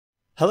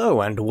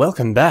Hello and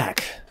welcome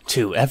back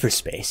to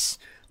EVERSPACE.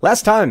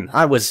 Last time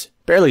I was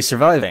barely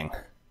surviving,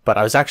 but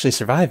I was actually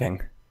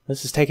surviving.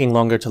 This is taking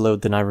longer to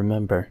load than I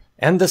remember.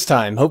 And this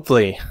time,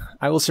 hopefully,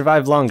 I will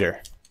survive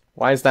longer.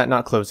 Why is that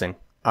not closing?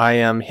 I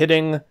am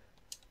hitting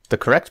the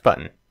correct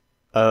button.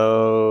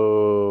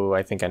 Oh,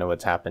 I think I know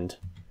what's happened.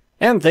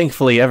 And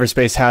thankfully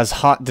EVERSPACE has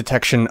hot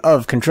detection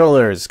of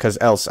controllers, because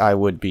else I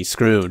would be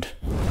screwed.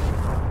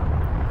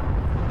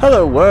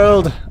 Hello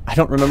world! I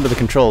don't remember the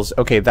controls.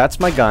 Okay, that's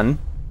my gun.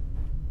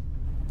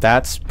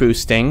 That's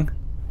boosting.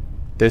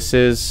 This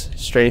is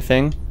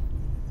strafing.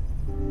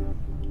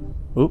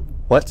 Oop,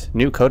 what?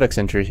 New codex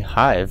entry.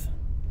 Hive.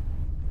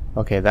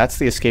 Okay, that's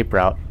the escape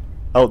route.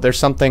 Oh, there's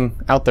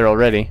something out there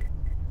already.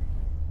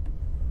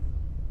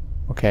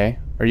 Okay.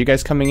 Are you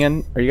guys coming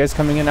in? Are you guys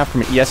coming in after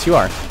me? Yes, you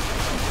are.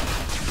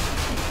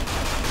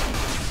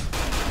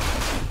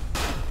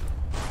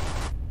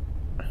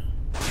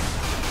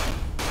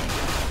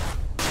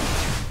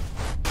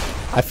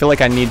 I feel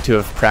like I need to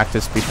have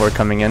practiced before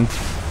coming in.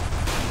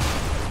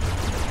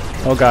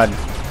 Oh god.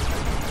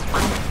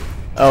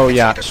 Oh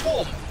yeah.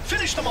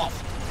 Finish them off.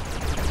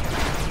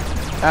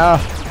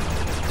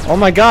 Oh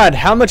my god,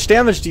 how much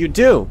damage do you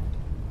do?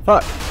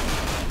 Fuck.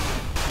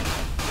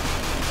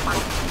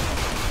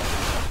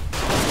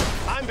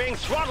 I'm being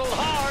throttled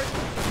hard.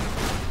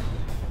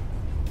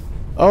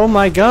 Oh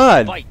my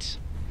god. Fight.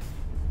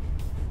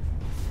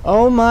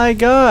 Oh my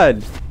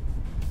god.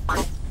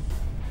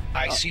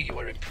 I see you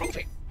are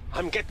improving.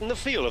 I'm getting the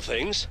feel of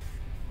things.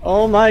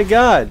 Oh my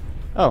god.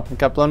 Oh, it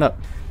got blown up.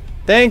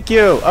 Thank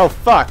you! Oh,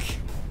 fuck!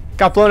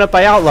 Got blown up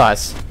by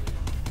outlaws.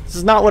 This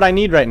is not what I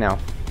need right now.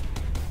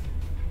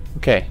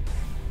 Okay.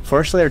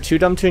 Fortunately, they're too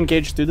dumb to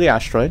engage through the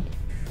asteroid.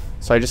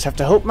 So I just have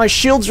to hope my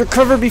shields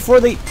recover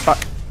before they... Fuck.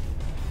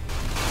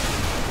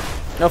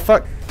 No,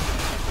 fuck.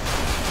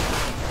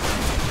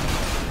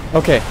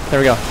 Okay, there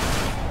we go.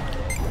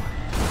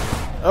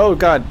 Oh,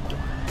 god.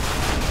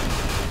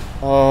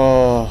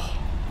 Oh.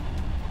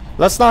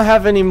 Let's not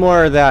have any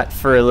more of that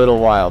for a little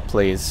while,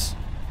 please.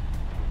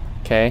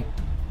 Okay.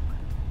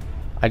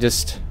 I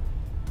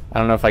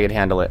don't know if I could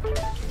handle it.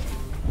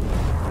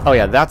 Oh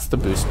yeah, that's the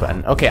boost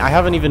button. Okay, I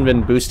haven't even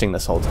been boosting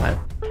this whole time.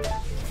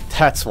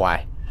 That's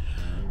why.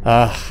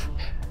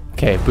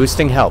 Okay,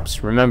 boosting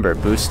helps. Remember,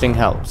 boosting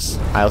helps.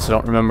 I also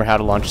don't remember how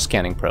to launch a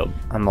scanning probe.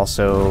 I'm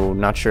also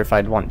not sure if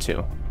I'd want to.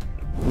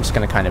 I'm just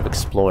gonna kind of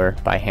explore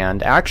by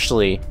hand.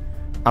 Actually,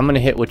 I'm gonna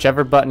hit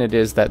whichever button it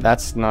is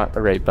that's not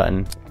the right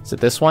button. Is it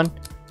this one?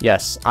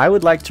 Yes, I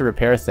would like to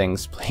repair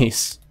things,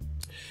 please.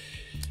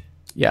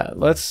 Yeah,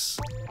 let's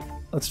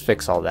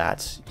fix all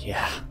that.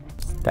 Yeah,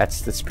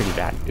 that's pretty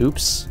bad.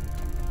 Oops.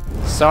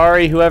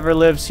 Sorry, whoever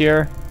lives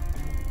here.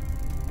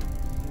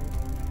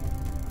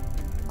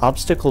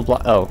 Obstacle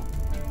block. Oh.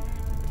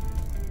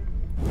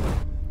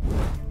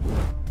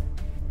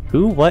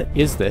 Who? What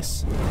is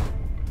this?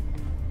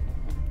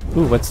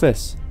 Ooh, what's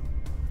this?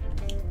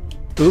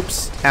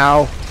 Oops.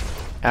 Ow.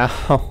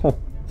 Ow.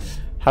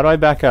 How do I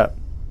back up?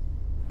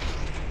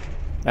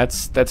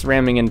 That's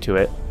ramming into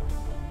it.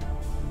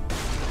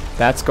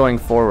 That's going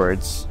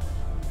forwards.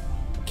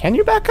 Can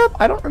you back up?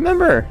 I don't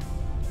remember.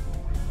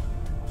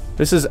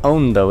 This is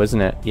owned though, isn't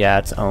it? Yeah,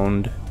 it's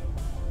owned.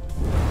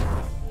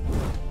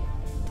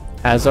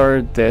 As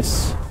are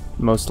this,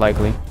 most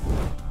likely.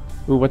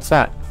 Ooh, what's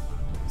that?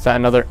 Is that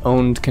another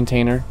owned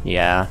container?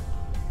 Yeah.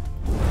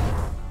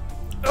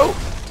 Oh!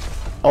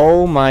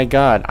 Oh my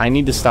god, I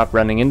need to stop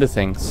running into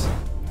things.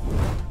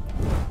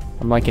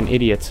 I'm like an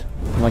idiot.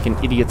 I'm like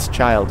an idiot's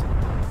child.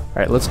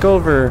 Alright, let's go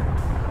over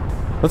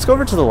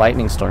to the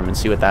lightning storm and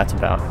see what that's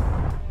about.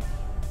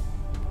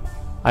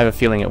 I have a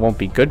feeling it won't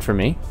be good for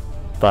me,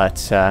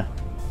 but I'm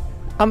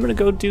gonna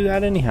go do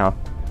that anyhow.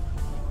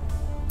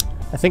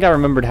 I think I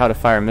remembered how to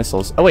fire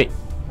missiles. Oh wait,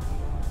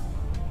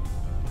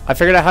 I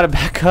figured out how to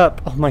back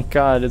up. Oh my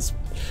god, it's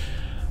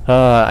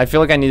I feel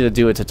like I need to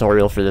do a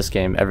tutorial for this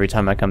game every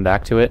time I come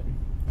back to it.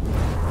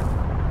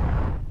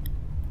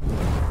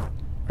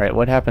 Alright,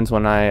 what happens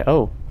when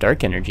oh,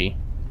 dark energy.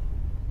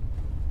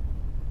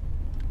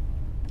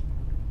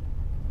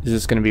 Is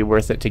this going to be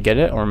worth it to get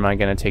it, or am I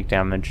going to take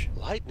damage?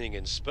 Lightning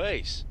in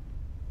space.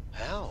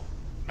 How?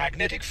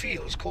 Magnetic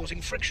fields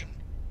causing friction.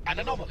 An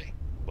anomaly.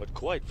 But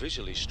quite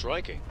visually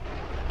striking.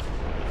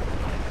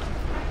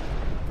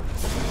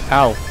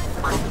 Ow.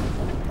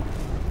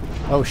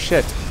 Oh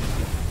shit.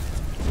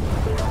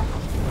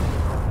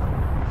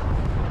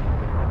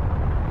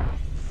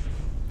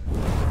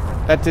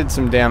 That did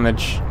some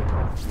damage.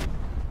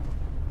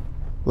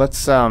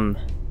 Let's,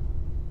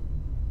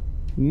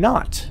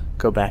 not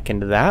go back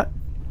into that.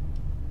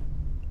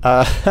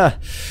 How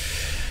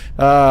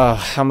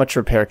much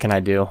repair can I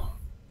do?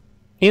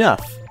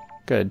 Enough.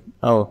 Good.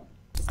 Oh,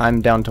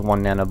 I'm down to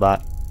 1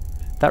 nanobot.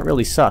 That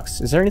really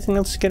sucks. Is there anything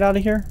else to get out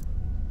of here?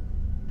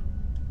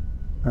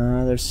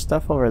 There's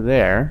stuff over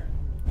there.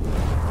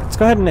 Let's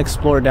go ahead and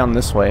explore down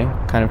this way.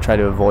 Kind of try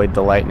to avoid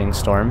the lightning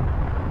storm.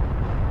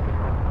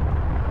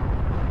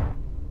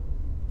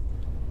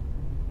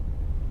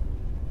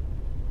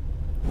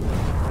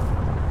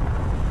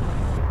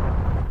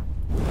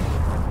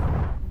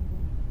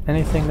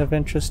 Anything of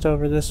interest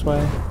over this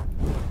way?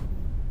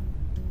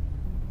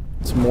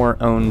 It's more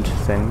owned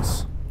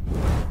things.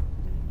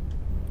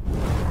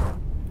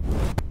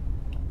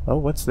 Oh,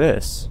 what's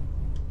this?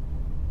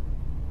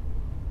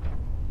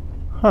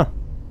 Huh.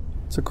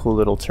 It's a cool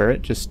little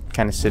turret, just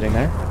kind of sitting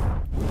there.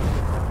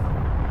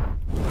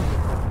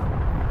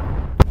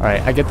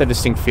 Alright, I get the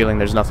distinct feeling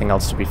there's nothing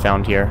else to be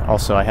found here.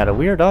 Also, I had a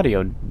weird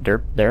audio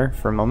derp there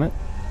for a moment.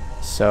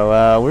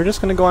 So, we're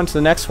just gonna go on to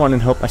the next one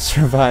and hope I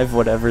survive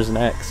whatever's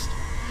next.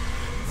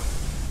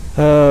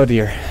 Oh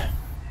dear.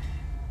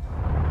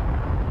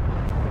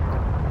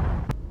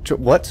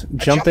 What?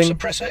 Jumping? A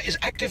jump suppressor is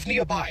active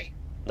nearby.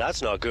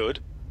 That's not good.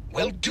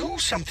 Well, do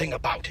something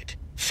about it.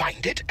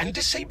 Find it and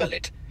disable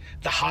it.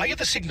 The higher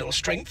the signal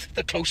strength,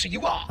 the closer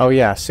you are. Oh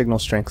yeah, signal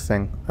strength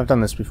thing. I've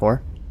done this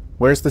before.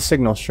 Where's the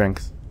signal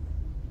strength?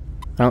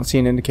 I don't see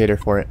an indicator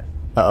for it.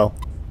 Uh-oh.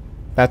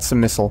 That's the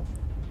missile.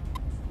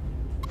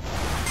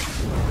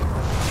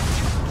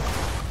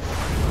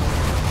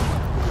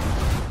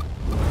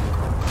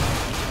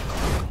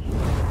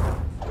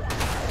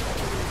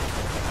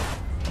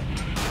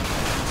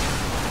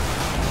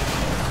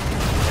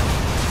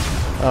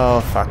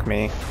 Oh, fuck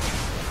me.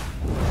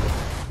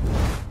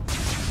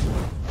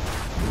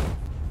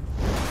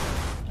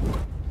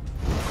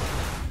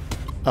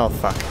 Oh,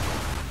 fuck.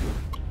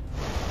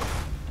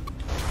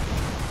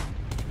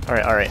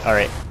 Alright, alright,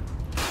 alright.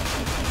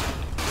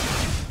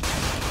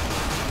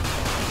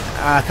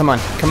 Ah, come on,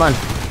 come on.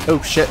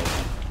 Oh, shit.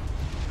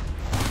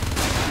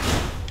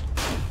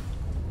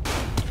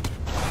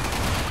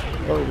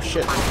 Oh,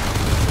 shit.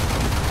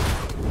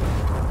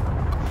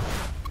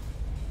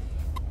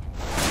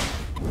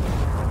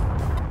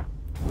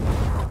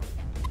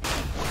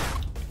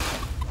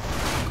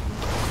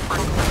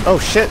 Oh,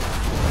 shit.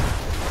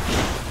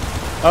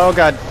 Oh,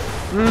 God.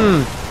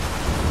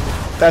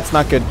 That's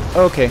not good.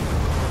 Okay.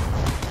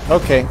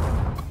 Okay.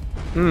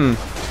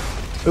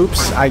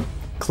 Oops, I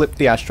clipped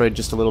the asteroid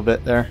just a little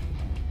bit there.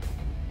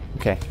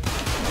 Okay.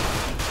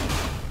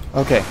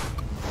 Okay.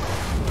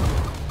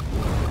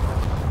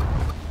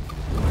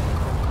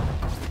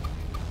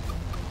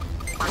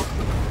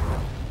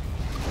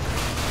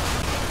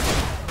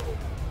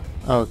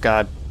 Oh,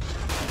 God.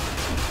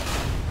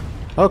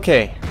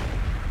 Okay.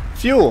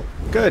 Fuel!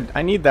 Good,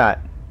 I need that.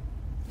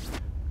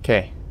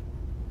 Okay.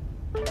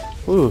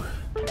 Ooh.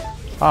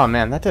 Oh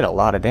man, that did a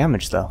lot of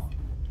damage though.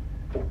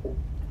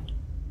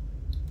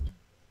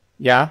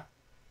 Yeah?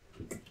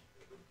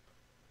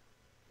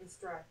 It's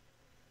dry.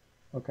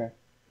 Okay.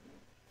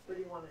 Where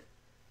do you want it?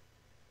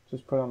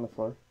 Just put it on the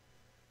floor.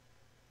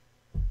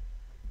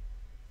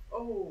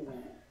 Oh.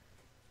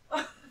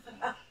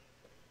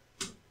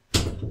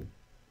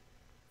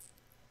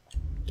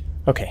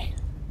 Okay.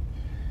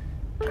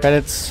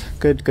 Credits.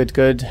 Good, good,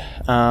 good.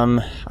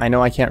 I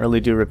know I can't really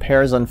do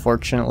repairs,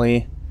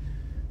 unfortunately.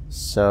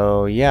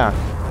 So, yeah.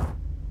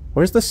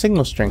 Where's the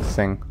signal strength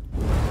thing?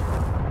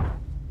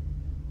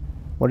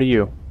 What are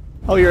you?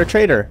 Oh, you're a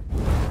trader!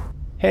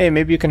 Hey,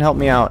 maybe you can help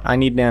me out. I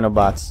need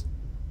nanobots.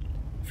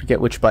 Forget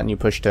which button you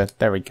pushed to.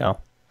 There we go.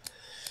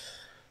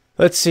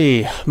 Let's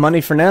see. Money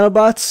for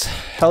nanobots?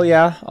 Hell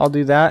yeah, I'll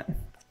do that.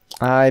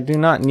 I do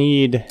not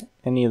need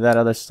any of that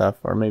other stuff.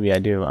 Or maybe I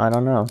do. I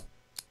don't know.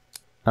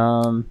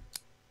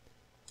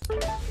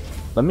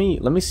 Let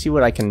me see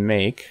what I can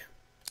make.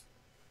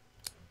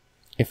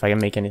 If I can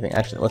make anything.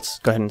 Actually, let's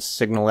go ahead and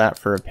signal that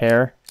for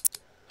repair.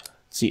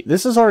 Let's see,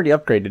 this is already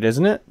upgraded,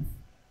 isn't it?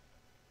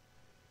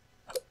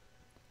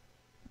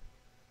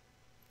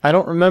 I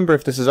don't remember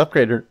if this is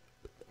upgraded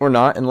or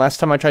not, and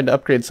last time I tried to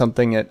upgrade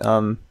something, it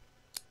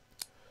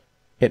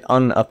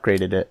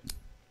unupgraded it.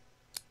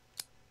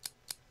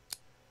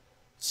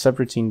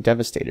 Subroutine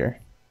Devastator.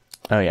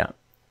 Oh yeah.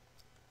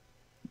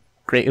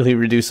 Greatly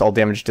reduce all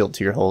damage dealt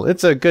to your hull.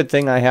 It's a good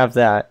thing I have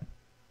that.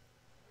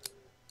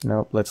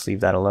 Nope, let's leave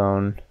that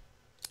alone.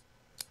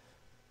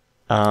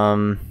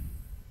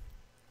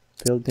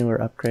 Build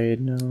newer upgrade,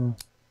 no.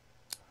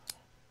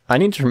 I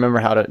need to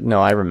remember how to,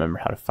 no, I remember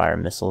how to fire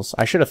missiles.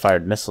 I should have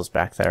fired missiles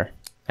back there.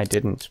 I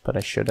didn't, but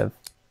I should have.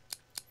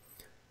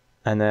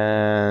 And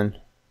then,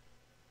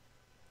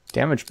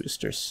 damage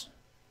boosters.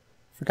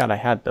 Forgot I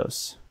had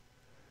those.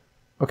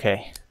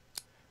 Okay.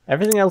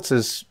 Everything else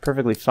is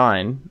perfectly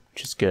fine,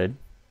 which is good.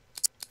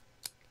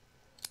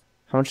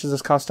 How much does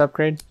this cost to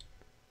upgrade?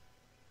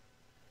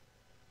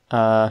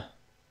 I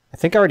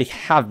think I already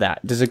have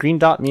that. Does a green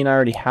dot mean I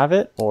already have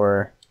it,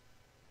 or...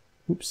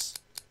 Oops.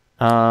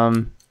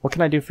 What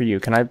can I do for you?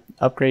 Can I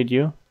upgrade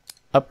you?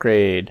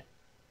 Upgrade.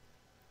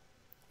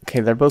 Okay,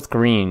 they're both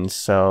greens,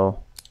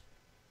 so...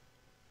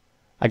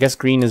 I guess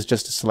green is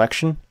just a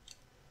selection.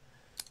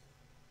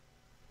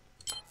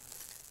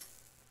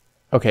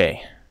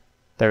 Okay.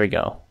 There we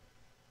go.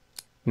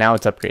 Now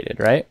it's upgraded,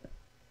 right?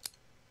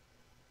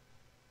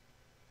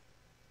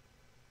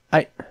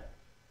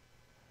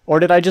 Or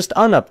did I just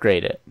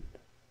unupgrade it?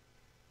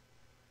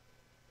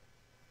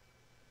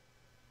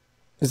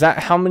 Is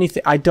that how many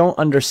I don't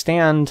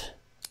understand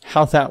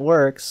how that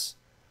works.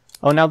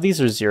 Oh, now these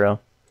are 0.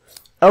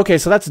 Okay,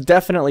 so that's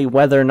definitely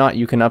whether or not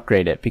you can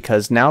upgrade it,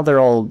 because now they're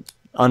all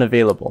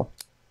Unavailable.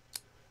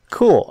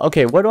 Cool.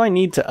 Okay, what do I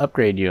need to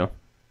upgrade you?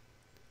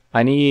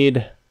 I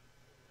need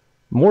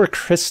more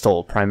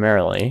crystal,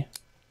 primarily.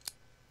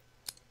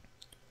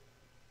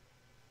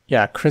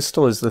 Yeah,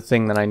 crystal is the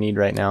thing that I need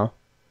right now.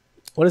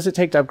 What does it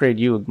take to upgrade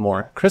you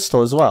more?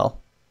 Crystal as well.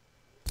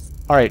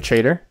 Alright,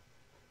 trader.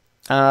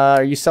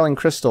 Are you selling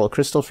crystal?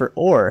 Crystal for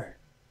ore.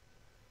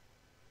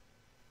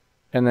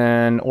 And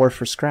then ore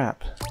for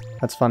scrap.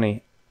 That's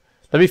funny.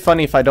 That'd be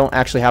funny if I don't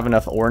actually have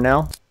enough ore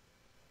now.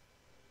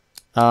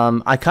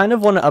 I kind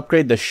of want to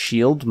upgrade the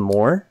shield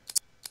more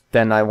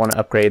than I want to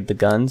upgrade the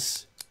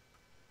guns.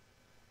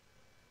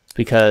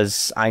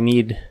 Because I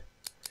need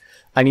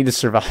to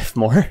survive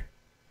more.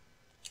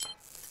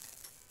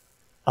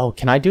 Oh,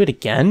 can I do it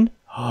again?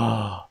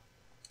 I've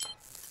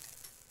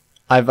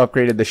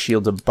upgraded the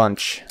shields a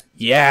bunch.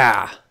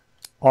 Yeah!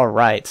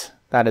 Alright.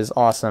 That is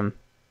awesome.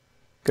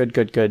 Good,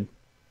 good, good.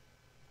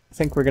 I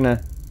think we're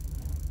gonna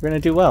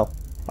do well.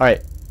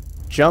 Alright.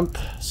 Jump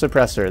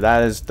suppressor.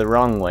 That is the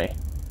wrong way.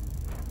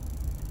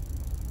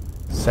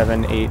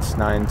 7, 8,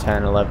 9,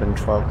 10, 11,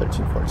 12,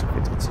 13, 14,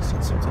 15,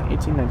 16, 17,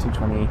 18, 19,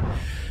 20.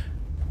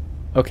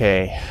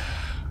 Okay.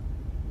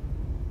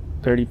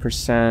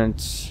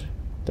 30%,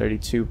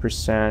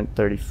 32%,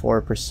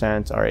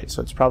 34%. Alright,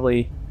 so it's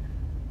probably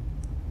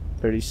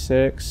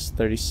 36,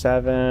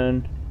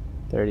 37,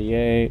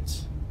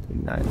 38,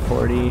 39,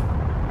 40.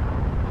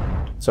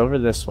 It's over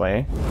this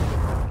way.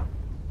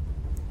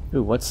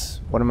 Ooh, what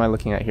am I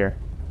looking at here?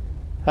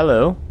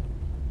 Hello,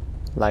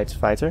 light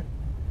fighter.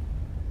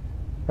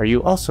 Are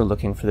you also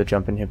looking for the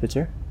jump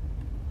inhibitor?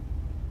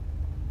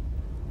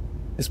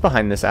 It's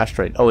behind this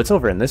asteroid. Oh, it's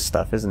over in this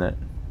stuff, isn't it?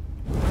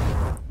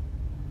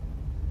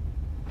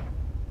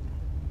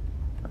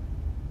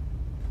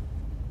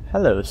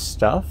 Hello,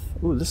 stuff.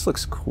 Ooh, this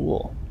looks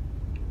cool.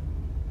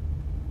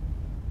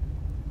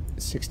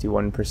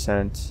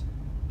 61%.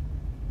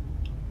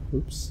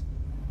 Oops.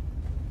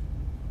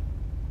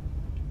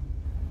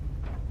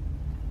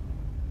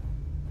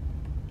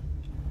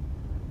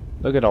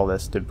 Look at all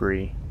this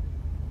debris.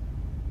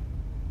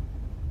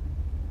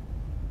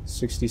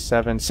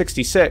 67,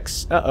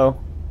 66. Uh-oh.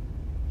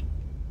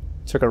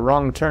 Took a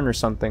wrong turn or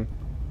something.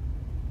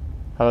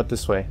 How about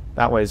this way?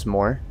 That way's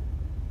more.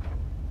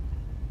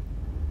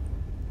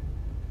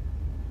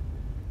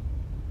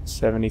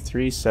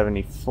 73,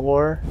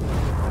 74.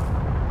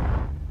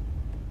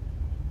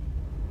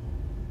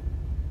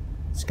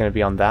 It's gonna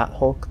be on that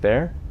Hulk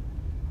there.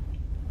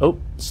 Oh,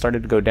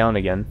 started to go down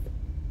again.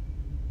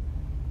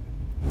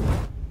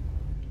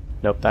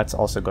 Nope, that's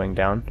also going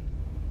down.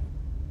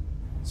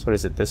 So what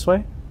is it, this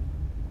way?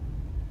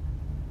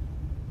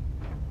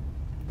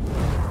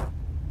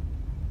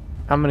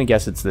 I'm gonna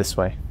guess it's this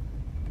way.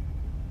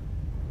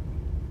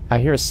 I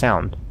hear a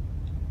sound.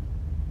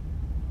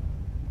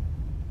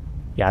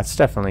 Yeah, it's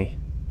definitely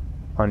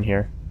on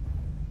here.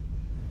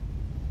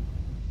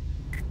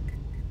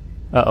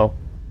 Uh-oh.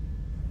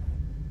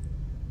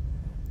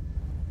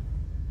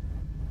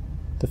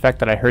 The fact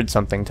that I heard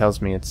something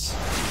tells me it's...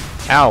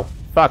 Ow!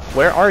 Fuck,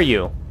 where are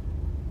you?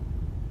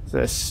 Is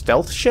it a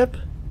stealth ship?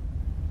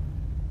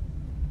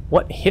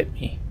 What hit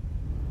me?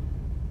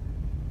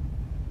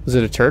 Was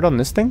it a turret on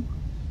this thing?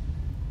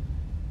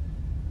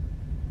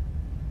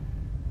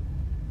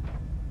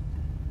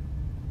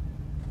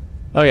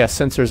 Oh yeah,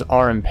 sensors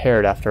are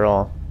impaired after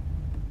all.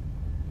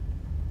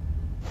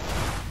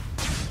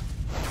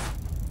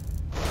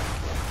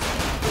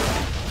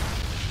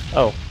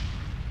 Oh.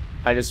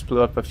 I just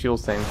blew up a fuel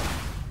thing.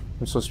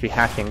 I'm supposed to be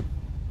hacking.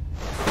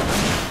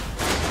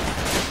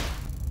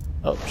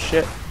 Oh,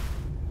 shit.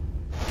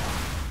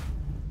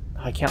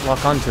 I can't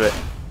lock onto it.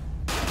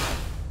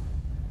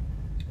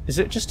 Is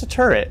it just a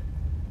turret?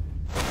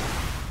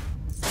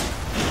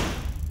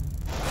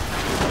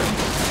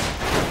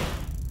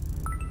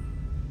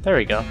 There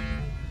we go.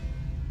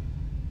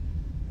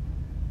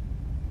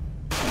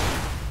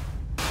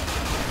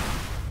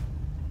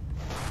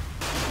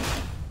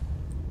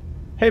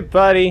 Hey,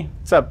 buddy.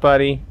 What's up,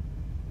 buddy?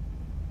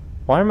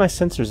 Why are my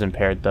sensors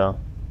impaired, though?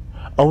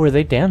 Oh, were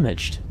they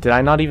damaged? Did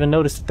I not even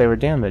notice that they were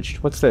damaged?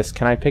 What's this?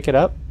 Can I pick it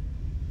up?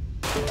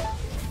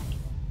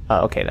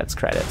 Oh, okay, that's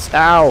credits.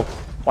 Ow!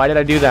 Why did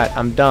I do that?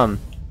 I'm dumb.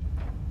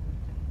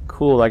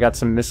 Cool, I got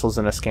some missiles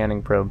and a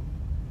scanning probe.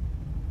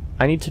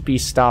 I need to be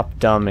stopped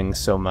dumbing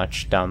so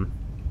much, dumb.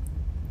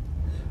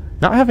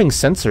 Not having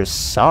sensors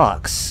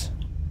sucks.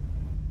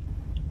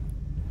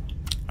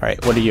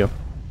 Alright, what are you?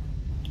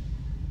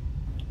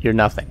 You're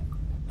nothing.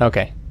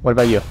 Okay, what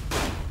about you?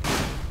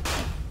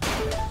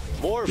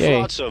 More Yay.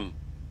 flotsam.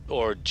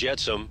 Or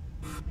jetsam.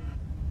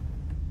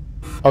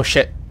 Oh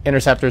shit,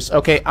 interceptors.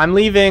 Okay, I'm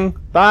leaving.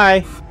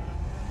 Bye!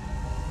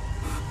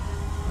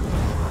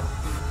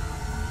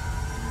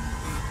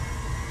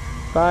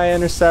 Bye,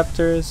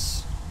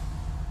 interceptors.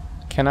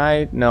 Can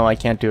I? No, I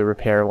can't do a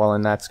repair while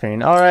in that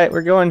screen. Alright,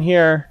 we're going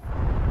here.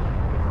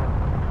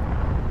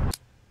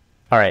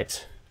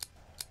 Alright.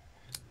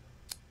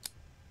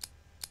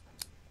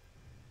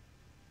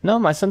 No,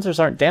 my sensors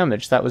aren't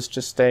damaged. That was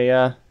just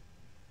a,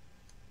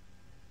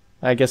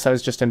 I guess that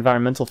was just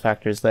environmental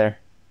factors there.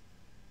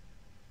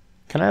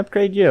 Can I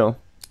upgrade you?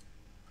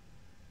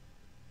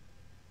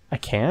 I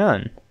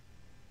can.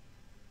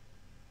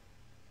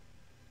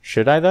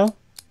 Should I, though?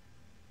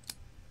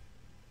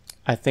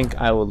 I think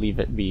I will leave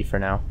it be for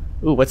now.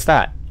 Ooh, what's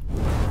that?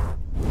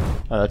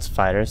 Oh, that's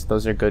fighters.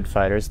 Those are good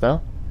fighters,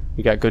 though.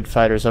 We got good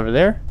fighters over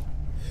there.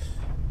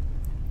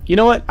 You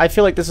know what? I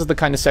feel like this is the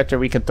kind of sector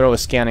we could throw a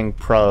scanning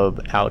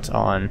probe out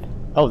on.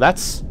 Oh,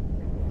 that's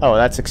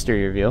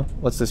exterior view.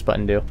 What's this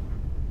button do?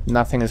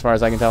 Nothing as far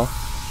as I can tell.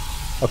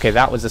 Okay,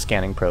 that was a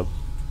scanning probe.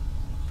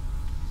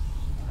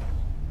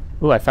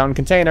 Ooh, I found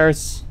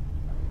containers.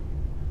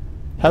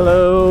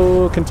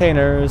 Hello,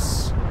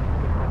 containers.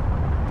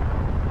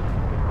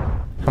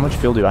 How much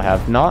fuel do I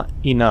have? Not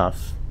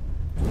enough.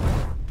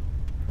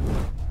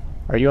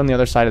 Are you on the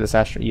other side of this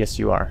asteroid? Yes,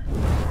 you are.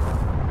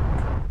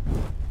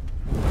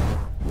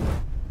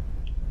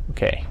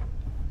 Okay.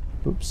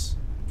 Oops.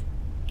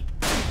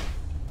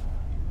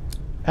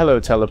 Hello,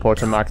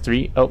 Teleporter Mark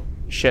III. Oh,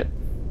 shit.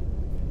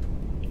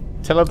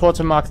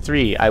 Teleporter Mark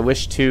III. I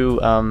wish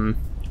to,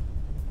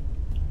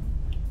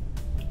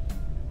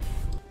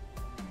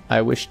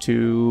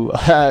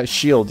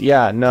 shield.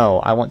 Yeah, no.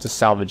 I want to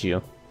salvage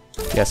you.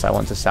 Yes, I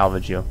want to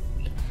salvage you.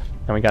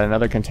 And we got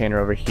another container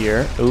over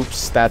here.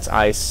 Oops, that's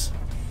ice.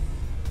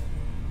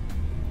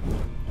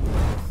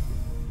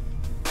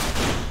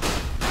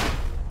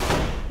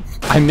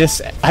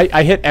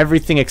 I hit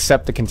everything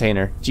except the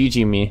container.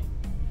 GG me.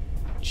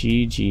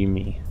 GG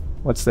me.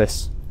 What's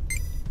this?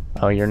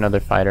 Oh, you're another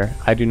fighter.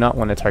 I do not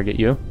want to target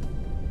you.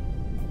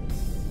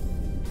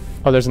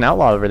 Oh, there's an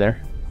outlaw over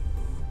there.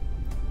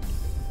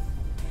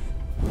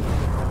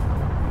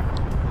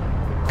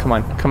 Come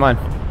on, come on.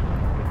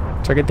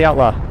 Target the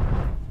outlaw.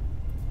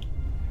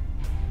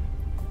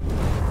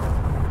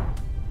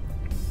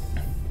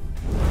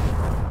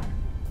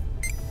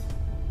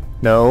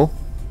 No.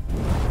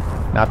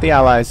 Not the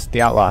allies,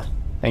 the outlaw.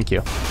 Thank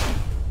you.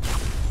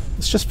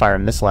 Let's just fire a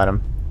missile at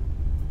him.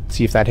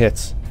 See if that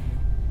hits.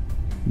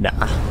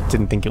 Nah,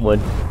 didn't think it would.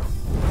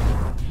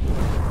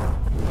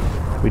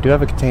 We do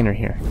have a container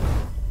here.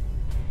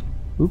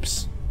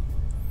 Oops.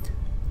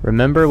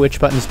 Remember which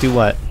buttons do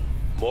what.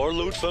 More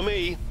loot for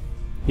me.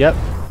 Yep.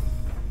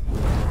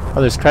 Oh,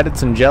 there's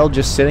credits and gel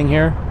just sitting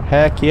here?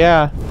 Heck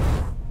yeah.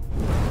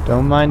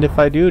 Don't mind if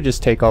I do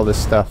just take all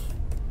this stuff.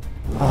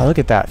 Oh, look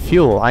at that.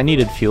 Fuel. I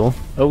needed fuel.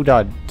 Oh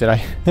god, did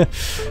I?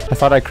 I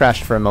thought I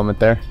crashed for a moment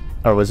there.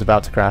 Or was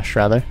about to crash,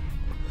 rather.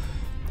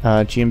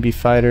 GMB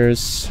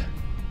fighters.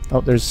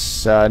 Oh,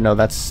 there's... no,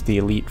 that's the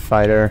elite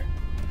fighter.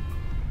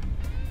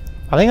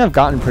 I think I've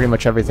gotten pretty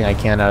much everything I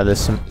can out of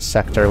this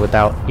sector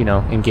without, you know,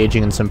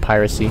 engaging in some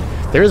piracy.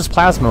 There is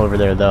plasma over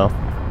there, though.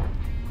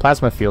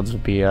 Plasma fields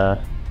would be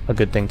a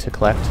good thing to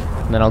collect.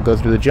 And then I'll go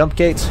through the jump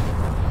gate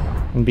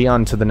and be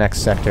on to the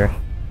next sector.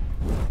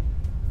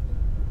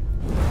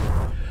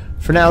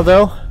 For now,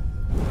 though,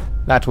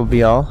 that will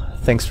be all.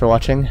 Thanks for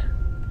watching,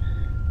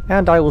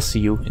 and I will see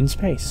you in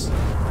space.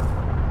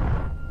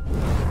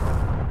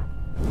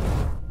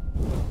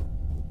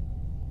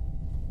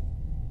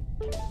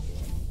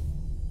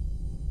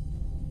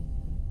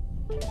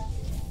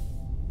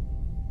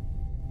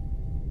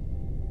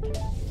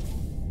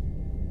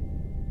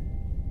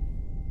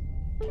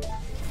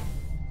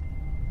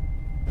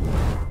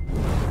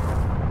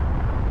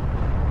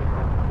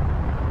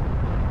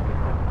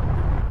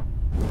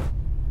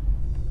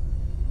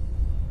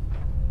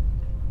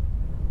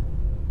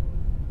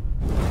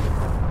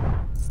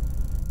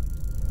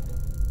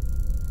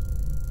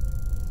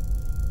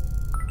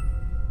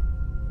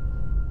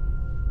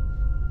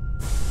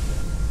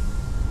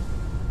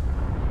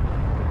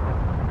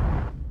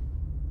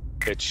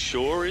 It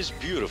sure is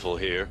beautiful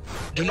here.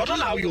 Do not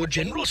allow your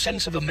general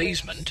sense of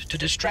amazement to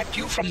distract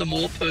you from the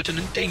more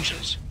pertinent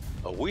dangers.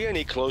 Are we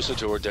any closer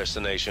to our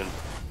destination?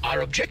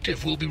 Our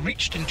objective will be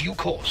reached in due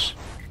course.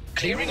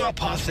 Clearing our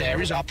path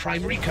there is our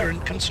primary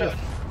current concern.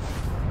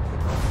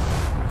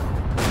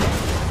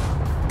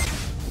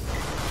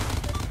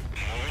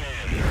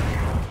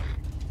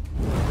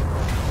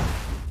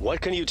 What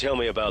can you tell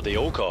me about the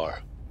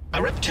Okar?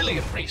 A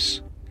reptilian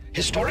race.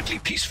 Historically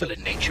peaceful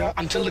in nature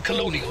until the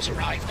colonials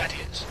arrived, that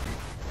is.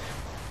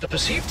 The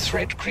perceived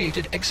threat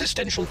created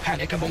existential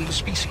panic among the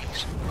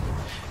species.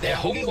 Their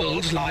home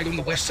worlds lie on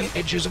the western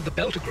edges of the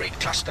Beltograde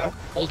cluster,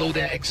 although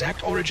their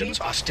exact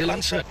origins are still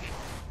uncertain.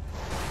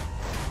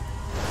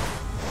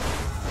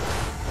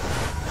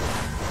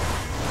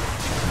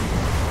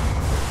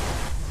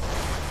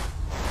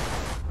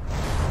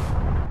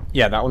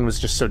 Yeah, that one was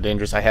just so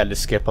dangerous I had to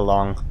skip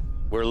along.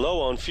 We're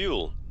low on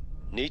fuel.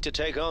 Need to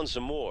take on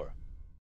some more.